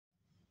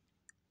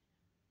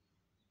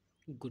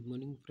Good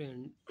morning,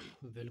 friend.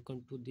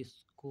 Welcome to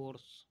this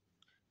course,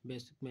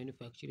 Basic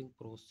Manufacturing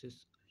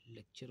Process,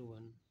 Lecture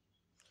 1,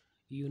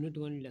 Unit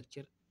 1,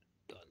 Lecture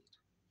 12.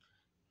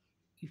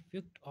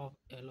 Effect of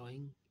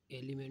alloying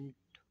element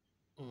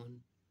on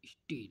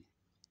steel.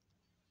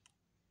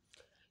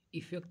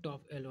 Effect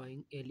of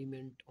alloying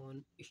element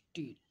on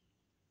steel.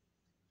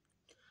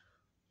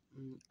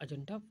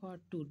 Agenda for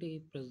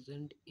today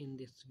present in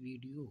this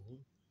video.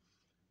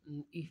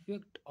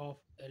 Effect of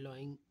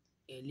alloying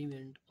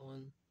element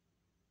on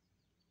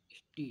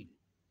steel.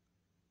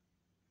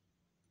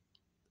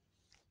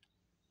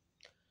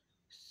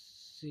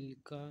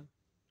 Silica,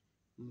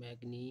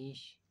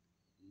 manganese,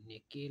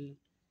 nickel,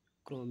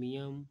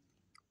 chromium,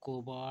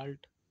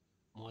 cobalt,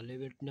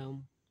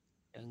 molybdenum,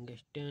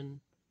 tungsten,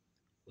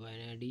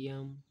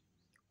 vanadium,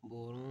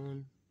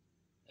 boron,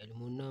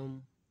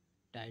 aluminum,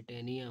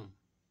 titanium.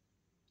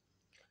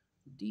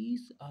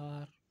 These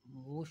are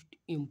most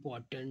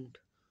important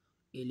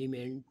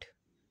element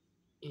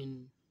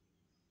in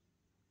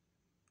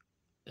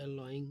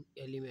alloying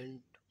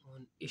element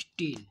on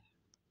steel.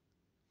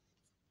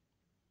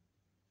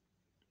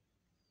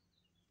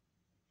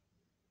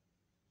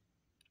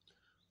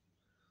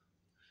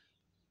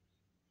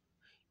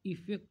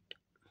 Effect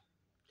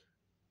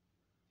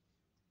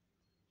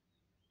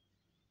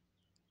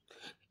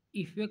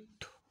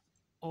effect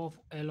of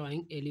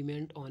alloying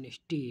element on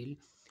steel.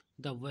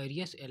 The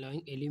various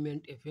alloying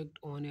element effect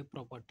on a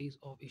properties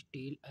of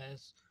steel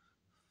as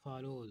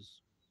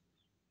follows.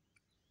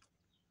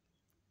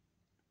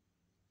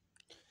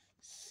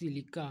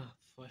 Silica,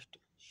 first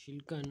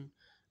silicon.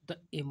 The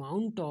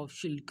amount of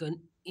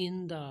silicon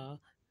in the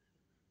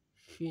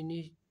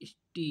finished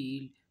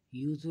steel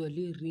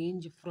usually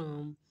range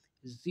from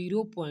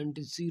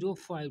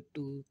 0.05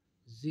 to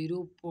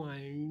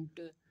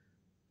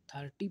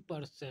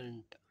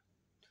 0.30%.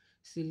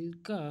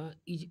 Silica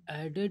is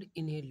added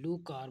in a low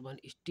carbon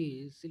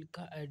steel.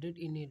 Silica added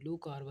in a low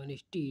carbon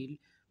steel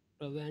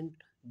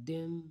prevent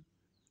them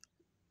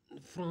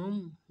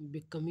from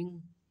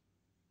becoming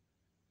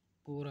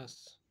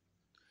porous.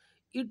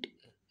 It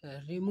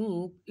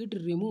remove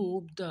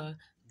the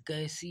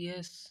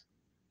gaseous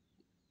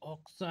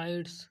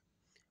oxides,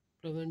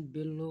 prevent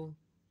below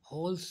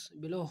holes.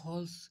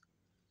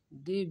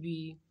 They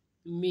be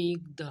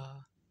make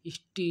the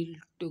steel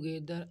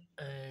together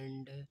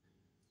and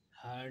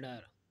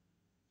harder.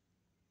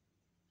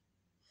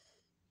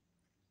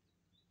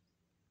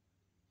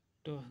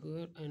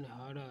 Tougher and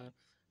harder.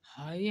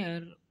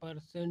 Higher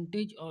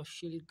percentage of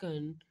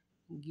silicon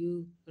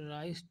give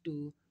rise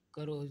to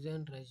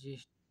corrosion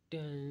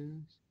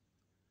resistance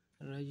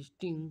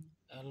resisting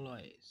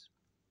alloys.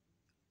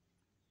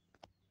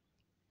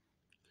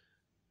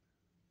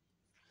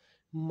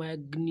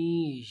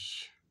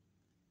 Manganese,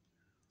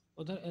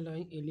 other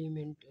alloying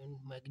element and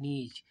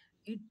manganese.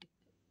 It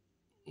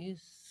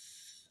is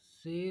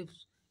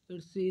saves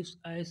it serves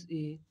as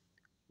a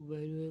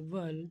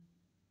valuable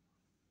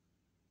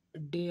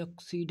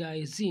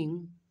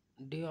deoxidizing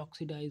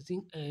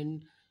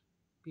and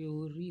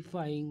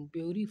purifying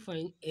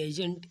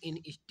agent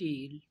in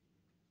steel.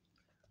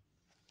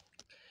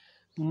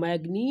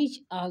 Manganese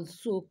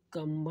also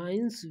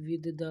combines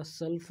with the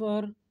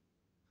sulfur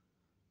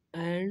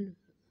and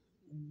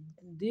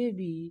they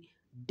be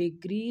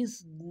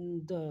decrease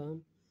the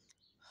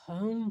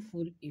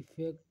harmful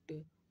effect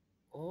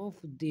of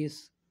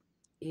this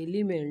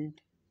element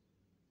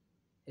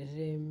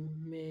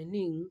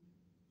remaining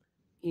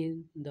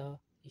in the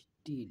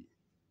steel.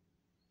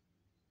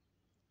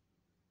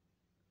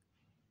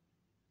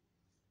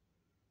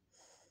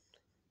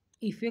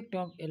 Effect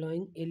of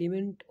alloying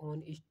element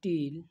on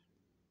steel.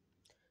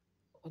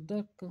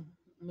 Other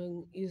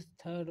is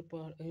third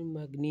part in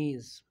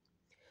manganese.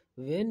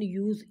 When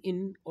used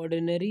in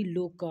ordinary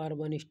low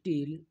carbon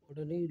steel,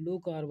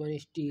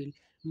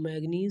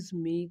 manganese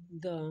make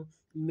the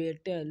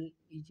metal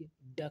is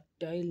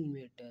ductile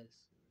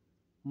metals.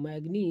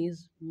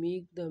 Manganese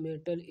make the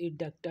metal a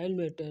ductile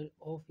metal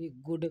of a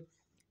good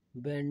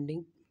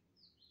bending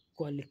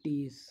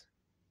qualities.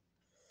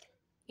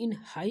 In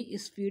high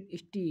speed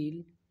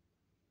steel,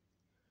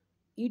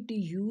 it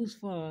is used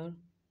for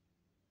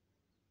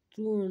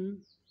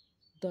tune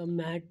the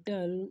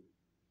metal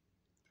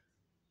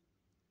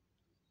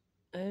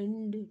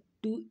and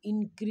to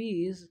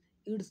increase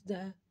its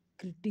the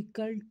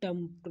critical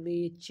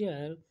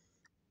temperature.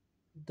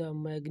 The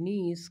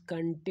manganese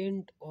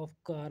content of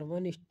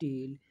carbon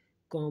steel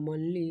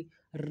commonly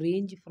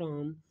range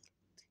from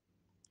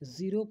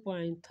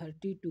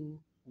 0.30 to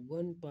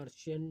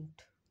 1%.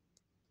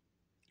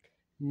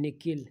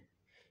 Nickel.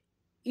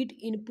 It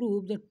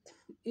improves the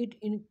it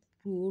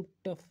improve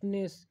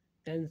toughness,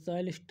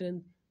 tensile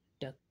strength,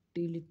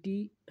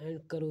 ductility,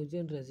 and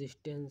corrosion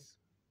resistance.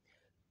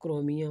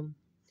 Chromium.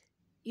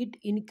 It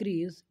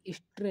increase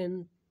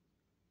strength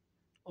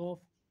of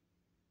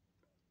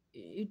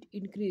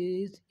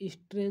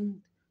strength,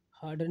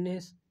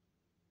 hardness,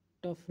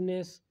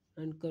 toughness,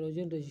 and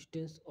corrosion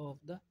resistance of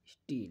the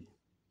steel.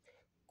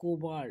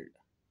 Cobalt.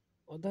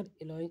 Other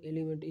alloying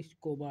element is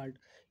cobalt.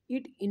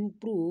 It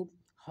improve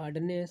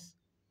hardness,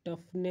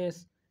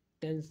 toughness,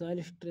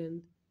 tensile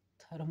strength,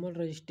 thermal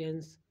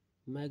resistance,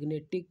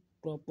 magnetic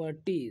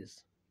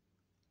properties.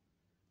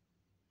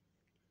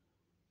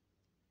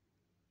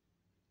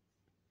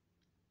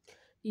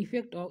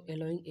 Effect of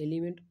alloying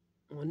element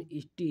on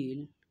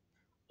steel.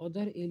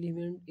 Other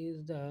element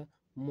is the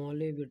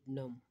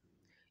molybdenum.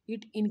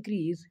 It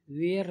increase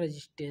wear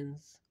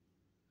resistance,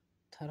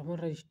 thermal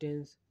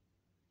resistance,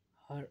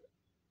 har-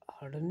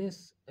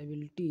 hardness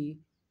ability,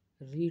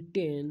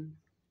 retain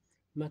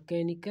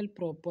mechanical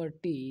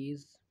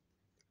properties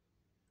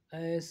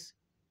as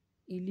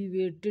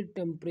elevated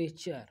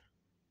temperature.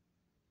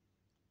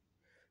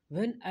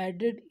 When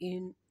added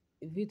in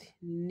with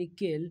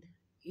nickel,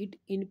 it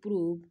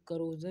improves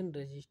corrosion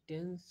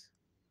resistance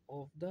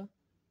of the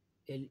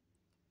el-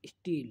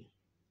 steel.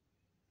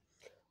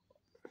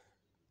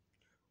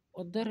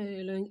 Other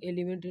alloying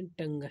element in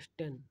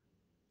tungsten.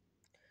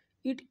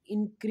 It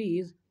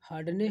increase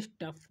hardness,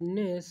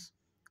 toughness,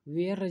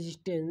 wear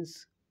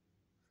resistance,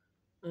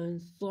 and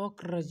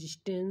shock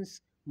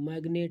resistance,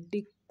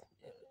 magnetic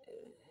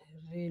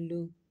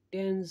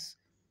reluctance,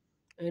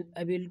 and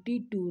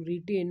ability to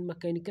retain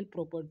mechanical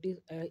properties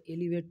at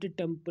elevated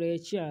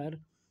temperature.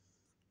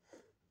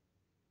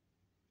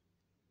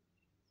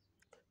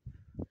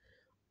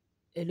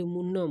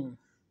 Aluminum.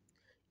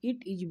 It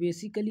is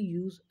basically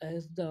used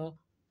as the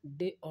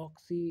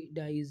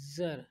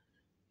deoxidizer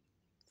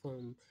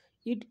form.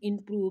 It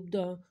improves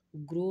the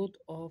growth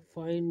of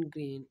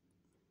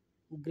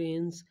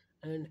grains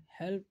and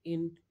help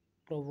in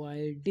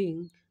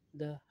providing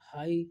the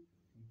high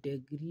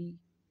degree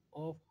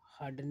of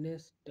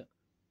hardness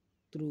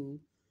through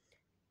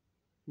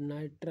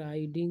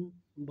nitriding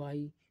by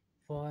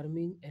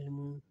forming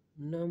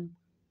aluminum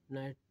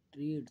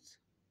nitrides.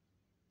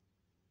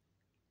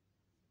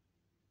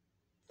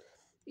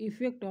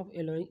 Effect of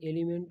alloying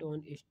element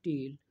on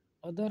steel.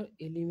 Other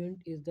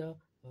element is the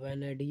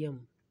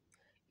vanadium.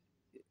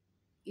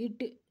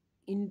 It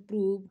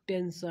improve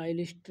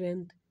tensile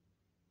strength,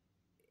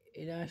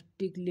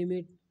 elastic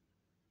limit,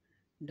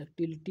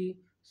 ductility,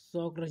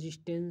 shock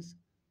resistance,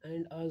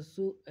 and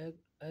also act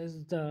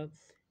as the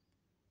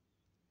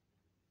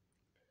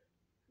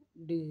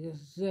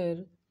degasser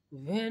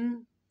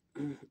when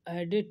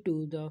added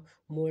to the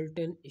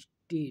molten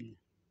steel.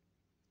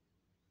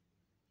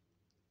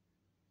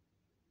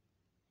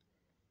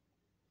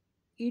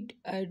 It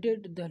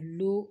added the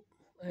low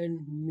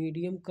and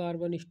medium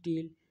carbon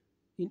steel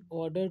in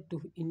order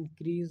to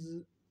increase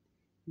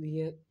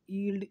their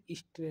yield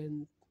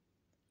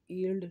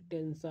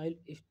tensile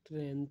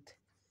strength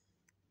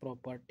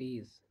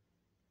properties.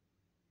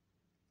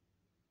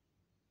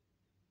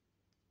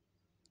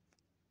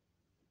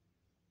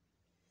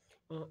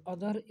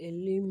 Other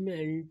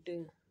element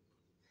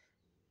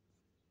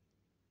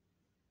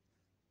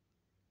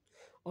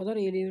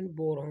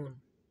boron.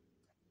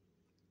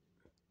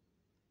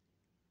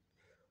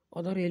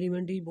 Other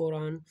element is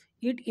boron.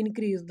 It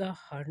increases the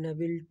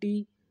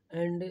hardenability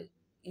and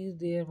is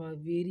therefore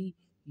very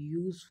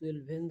useful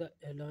when the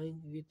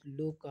alloying with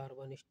low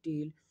carbon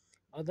steel.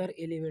 Other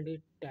element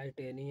is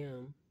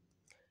titanium.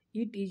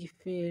 It is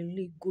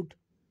fairly good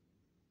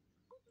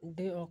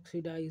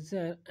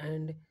deoxidizer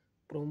and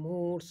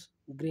promotes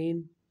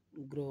grain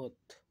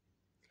growth.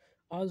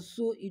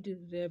 Also, it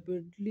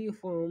rapidly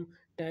forms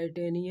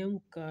titanium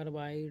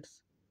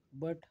carbides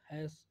but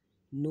has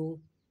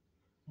no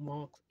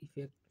marks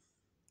effect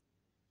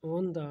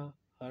on the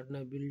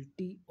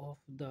hardenability of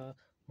the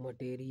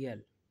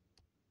material.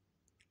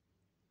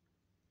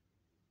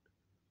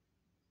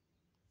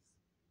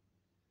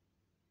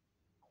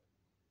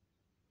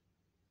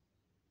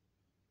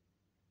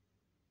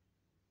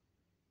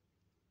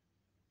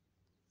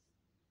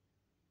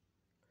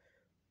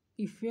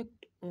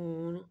 Effect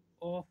on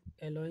of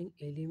alloying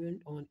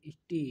element on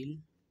steel.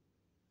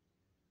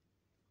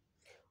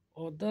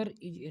 Other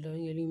is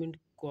alloying element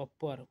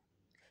copper.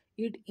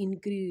 It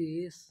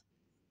increase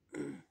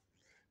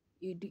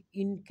it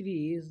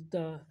increase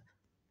the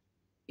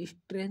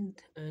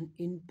strength and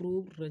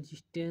improve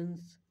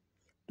resistance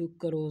to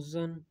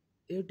corrosion.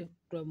 Its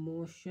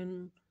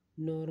promotion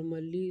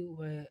normally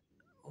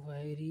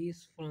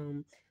varies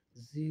from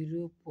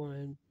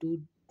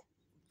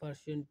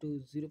 0.2%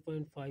 to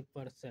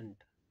 0.5%.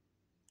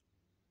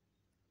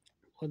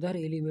 Other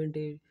element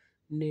is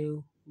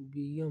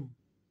niobium.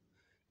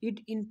 It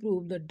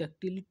improves the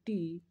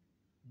ductility,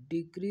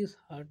 decrease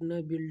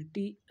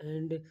hardenability,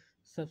 and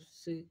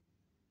subs-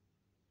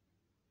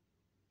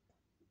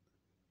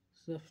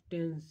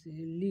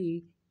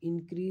 substantially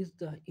increase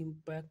the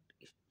impact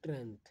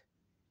strength.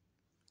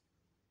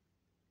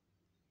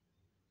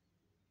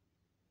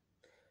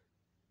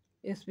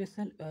 A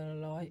special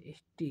alloy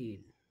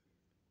steel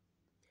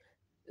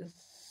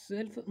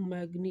self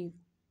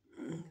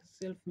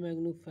self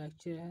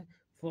manufacture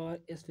for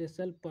a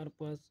special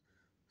purpose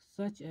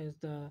such as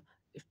the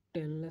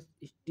stainless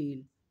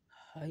steel,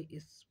 high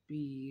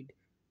speed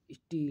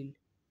steel,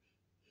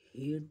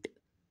 heat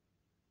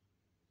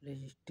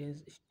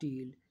resistance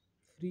steel,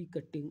 free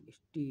cutting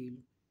steel,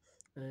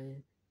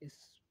 and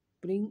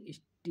spring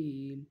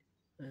steel,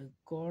 and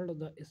called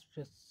the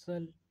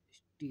special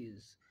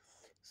steels.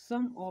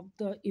 Some of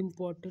the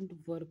important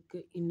work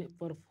in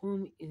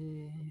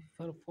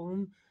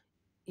perform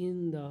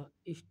in the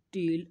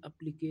steel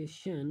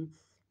application.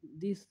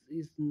 This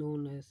is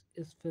known as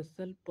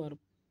special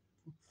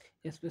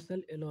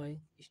alloy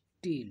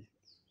steel.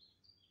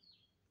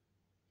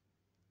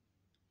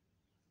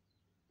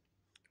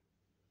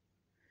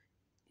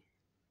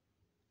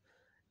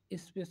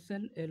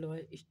 Special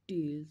alloy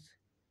steels.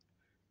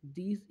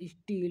 These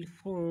steel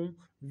form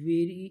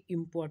very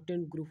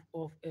important group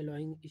of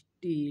alloying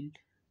steel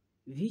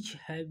which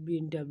have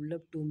been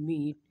developed to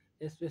meet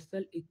a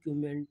special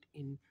equipment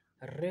in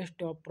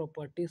rest of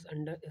properties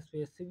under a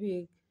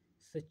specific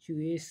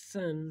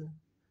situation.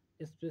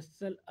 A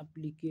special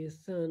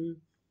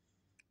application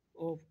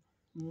of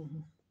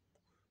m-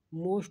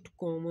 most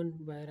common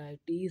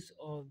varieties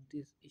of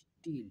this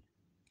steel: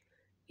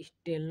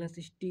 stainless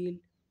steel,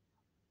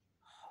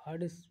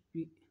 hard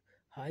spe-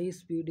 high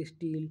speed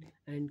steel,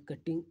 and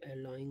cutting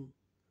alloys.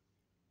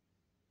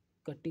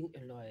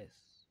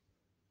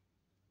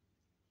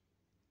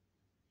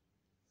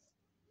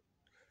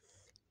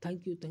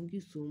 Thank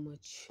you so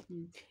much.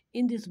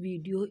 In this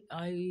video,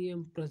 I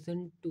am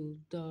present to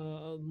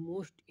the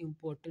most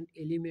important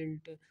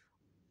element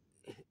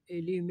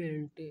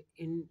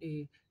in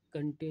a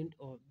content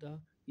of the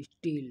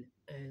steel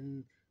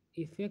and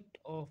effect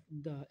of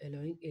the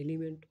alloying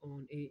element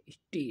on a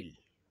steel.